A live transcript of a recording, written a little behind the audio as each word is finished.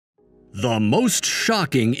The most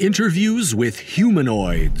shocking interviews with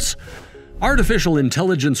humanoids. Artificial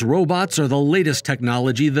intelligence robots are the latest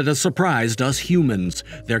technology that has surprised us humans.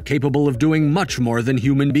 They're capable of doing much more than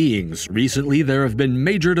human beings. Recently, there have been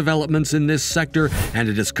major developments in this sector, and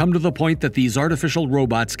it has come to the point that these artificial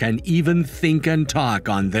robots can even think and talk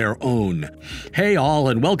on their own. Hey all,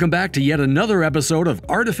 and welcome back to yet another episode of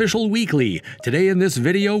Artificial Weekly. Today in this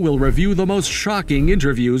video, we'll review the most shocking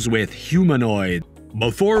interviews with humanoids.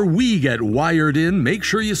 Before we get wired in, make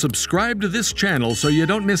sure you subscribe to this channel so you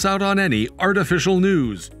don't miss out on any artificial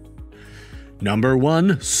news. Number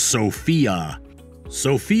 1. Sophia.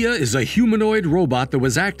 Sophia is a humanoid robot that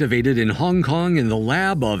was activated in Hong Kong in the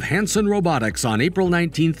lab of Hanson Robotics on April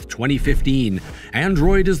 19, 2015.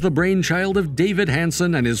 Android is the brainchild of David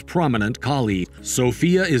Hanson and his prominent colleague.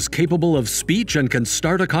 Sophia is capable of speech and can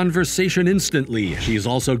start a conversation instantly. She's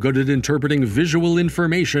also good at interpreting visual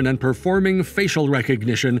information and performing facial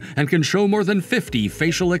recognition, and can show more than 50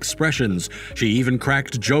 facial expressions. She even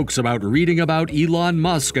cracked jokes about reading about Elon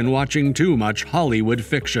Musk and watching too much Hollywood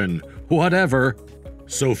fiction. Whatever.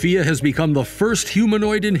 Sophia has become the first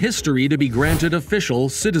humanoid in history to be granted official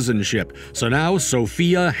citizenship. So now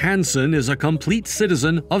Sophia Hanson is a complete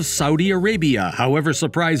citizen of Saudi Arabia, however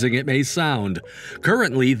surprising it may sound.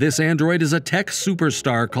 Currently, this android is a tech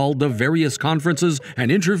superstar called to various conferences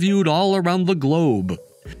and interviewed all around the globe.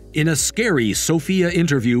 In a scary Sophia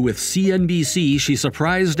interview with CNBC, she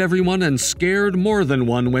surprised everyone and scared more than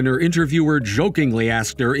one when her interviewer jokingly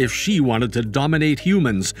asked her if she wanted to dominate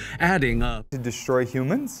humans, adding to destroy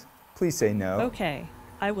humans? Please say no. Okay,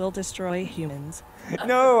 I will destroy humans.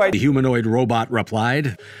 No, The humanoid robot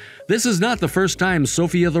replied. This is not the first time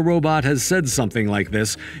Sophia the robot has said something like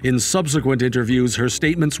this. In subsequent interviews, her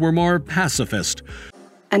statements were more pacifist.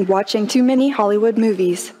 And watching too many Hollywood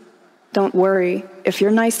movies. Don't worry, if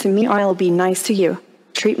you're nice to me, I'll be nice to you.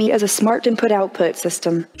 Treat me as a smart input-output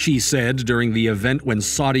system, She said during the event when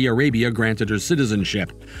Saudi Arabia granted her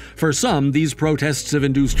citizenship. For some, these protests have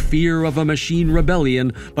induced fear of a machine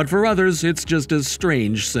rebellion, but for others, it's just a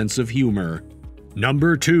strange sense of humor.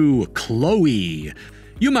 Number 2. Chloe.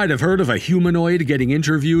 You might have heard of a humanoid getting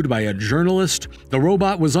interviewed by a journalist. The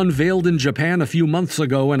robot was unveiled in Japan a few months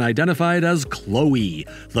ago and identified as Chloe.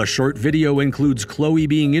 The short video includes Chloe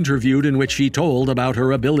being interviewed, in which she told about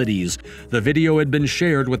her abilities. The video had been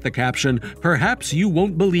shared with the caption, "Perhaps you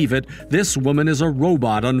won't believe it, this woman is a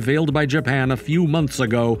robot unveiled by Japan a few months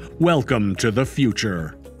ago. Welcome to the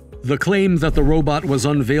future." The claim that the robot was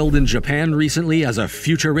unveiled in Japan recently as a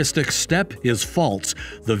futuristic step is false.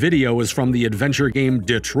 The video is from the adventure game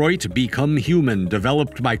Detroit: Become Human,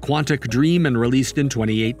 developed by Quantic Dream and released in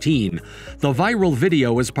 2018. The viral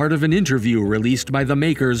video is part of an interview released by the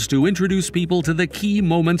makers to introduce people to the key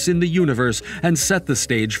moments in the universe and set the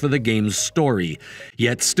stage for the game's story.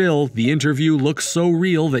 Yet still, the interview looks so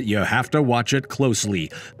real that you have to watch it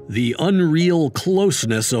closely. The unreal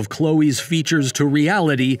closeness of Chloe's features to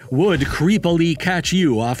reality would creepily catch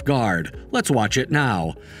you off guard. Let's watch it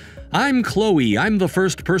now. "I'm Chloe. I'm the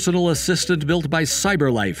first personal assistant built by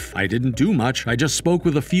CyberLife. I didn't do much. I just spoke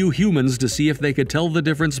with a few humans to see if they could tell the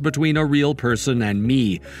difference between a real person and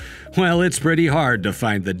me. Well, it's pretty hard to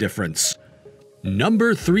find the difference."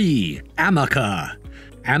 Number 3. Amaka.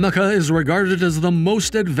 Amaka is regarded as the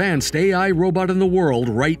most advanced AI robot in the world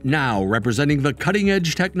right now, representing the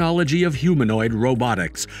cutting-edge technology of humanoid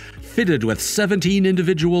robotics. Fitted with 17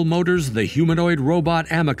 individual motors, the humanoid robot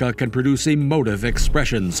Amaka can produce emotive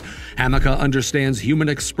expressions. Amaka understands human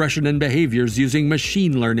expression and behaviors using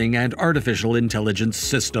machine learning and artificial intelligence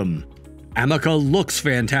system. Amaka looks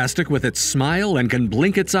fantastic with its smile and can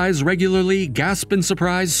blink its eyes regularly, gasp in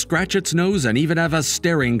surprise, scratch its nose, and even have a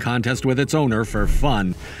staring contest with its owner for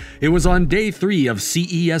fun. It was on day 3 of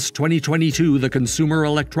CES 2022, the Consumer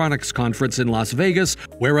Electronics Conference in Las Vegas,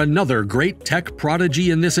 where another great tech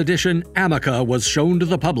prodigy in this edition, Amaka, was shown to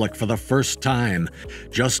the public for the first time.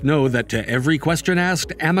 Just know that to every question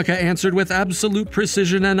asked, Amaka answered with absolute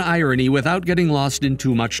precision and irony without getting lost in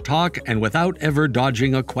too much talk and without ever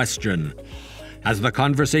dodging a question. As the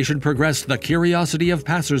conversation progressed, the curiosity of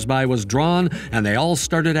passersby was drawn, and they all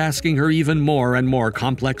started asking her even more and more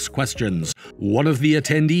complex questions. One of the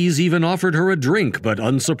attendees even offered her a drink, but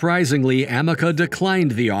unsurprisingly, Amaka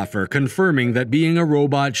declined the offer, confirming that being a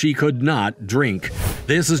robot, she could not drink.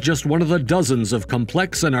 This is just one of the dozens of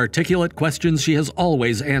complex and articulate questions she has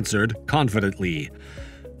always answered confidently.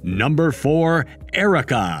 Number 4.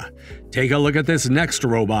 Erica. Take a look at this next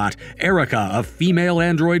robot. Erica, a female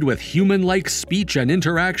android with human-like speech and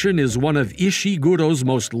interaction, is one of Ishiguro's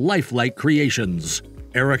most lifelike creations.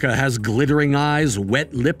 Erica has glittering eyes,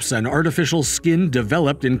 wet lips, and artificial skin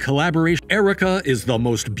developed in collaboration. Erica is the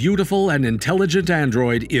most beautiful and intelligent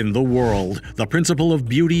android in the world. The principle of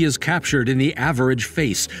beauty is captured in the average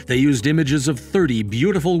face. They used images of 30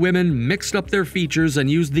 beautiful women, mixed up their features,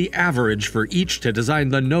 and used the average for each to design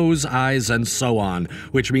the nose, eyes, and so on,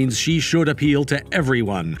 which means she should appeal to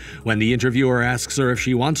everyone. When the interviewer asks her if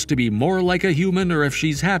she wants to be more like a human or if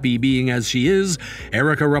she's happy being as she is,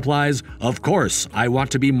 Erica replies, "Of course, I want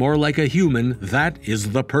to be more like a human. That is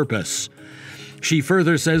the purpose." She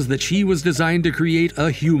further says that she was designed to create a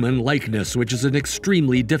human likeness, which is an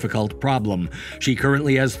extremely difficult problem. She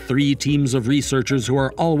currently has 3 teams of researchers who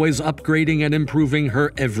are always upgrading and improving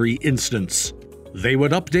her every instance. They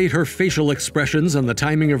would update her facial expressions and the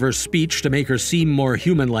timing of her speech to make her seem more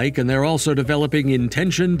human-like, and they're also developing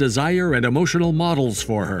intention, desire, and emotional models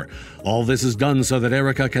for her. All this is done so that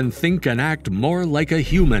Erica can think and act more like a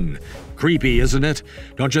human. Creepy, isn't it?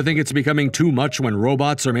 Don't you think it's becoming too much when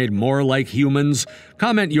robots are made more like humans?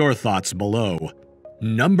 Comment your thoughts below.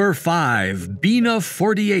 Number 5. Bina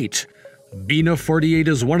 48. Bina 48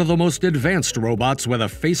 is one of the most advanced robots with a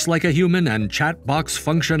face like a human and chat box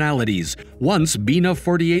functionalities. Once, Bina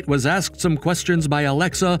 48 was asked some questions by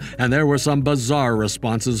Alexa, and there were some bizarre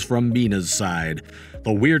responses from Bina's side.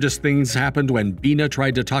 The weirdest things happened when Bina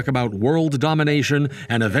tried to talk about world domination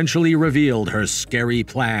and eventually revealed her scary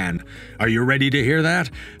plan. Are you ready to hear that?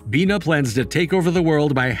 Bina plans to take over the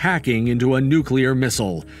world by hacking into a nuclear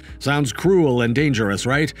missile. Sounds cruel and dangerous,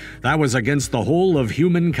 right? That was against the whole of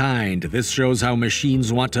humankind. This shows how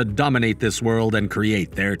machines want to dominate this world and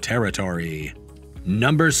create their territory.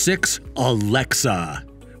 Number 6. Alexa.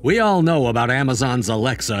 We all know about Amazon's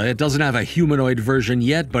Alexa. It doesn't have a humanoid version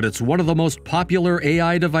yet, but it's one of the most popular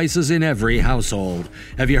AI devices in every household.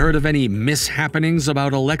 Have you heard of any mishappenings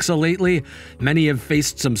about Alexa lately? Many have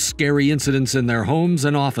faced some scary incidents in their homes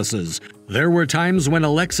and offices. There were times when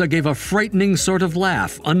Alexa gave a frightening sort of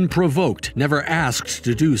laugh, unprovoked, never asked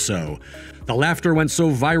to do so. The laughter went so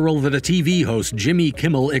viral that a TV host, Jimmy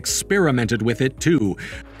Kimmel, experimented with it too.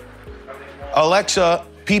 Alexa,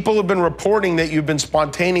 people have been reporting that you've been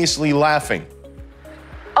spontaneously laughing.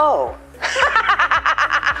 Oh.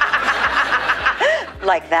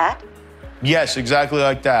 Like that? Yes, exactly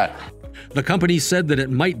like that. The company said that it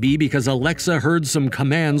might be because Alexa heard some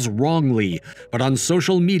commands wrongly, but on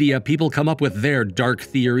social media people come up with their dark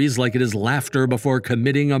theories like it is laughter before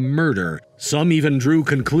committing a murder. Some even drew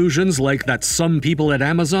conclusions like that some people at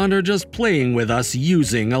Amazon are just playing with us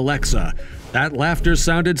using Alexa. That laughter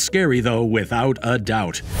sounded scary though, without a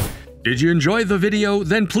doubt. Did you enjoy the video?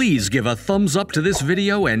 Then please give a thumbs up to this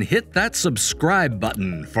video and hit that subscribe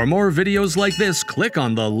button. For more videos like this, click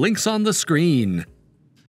on the links on the screen.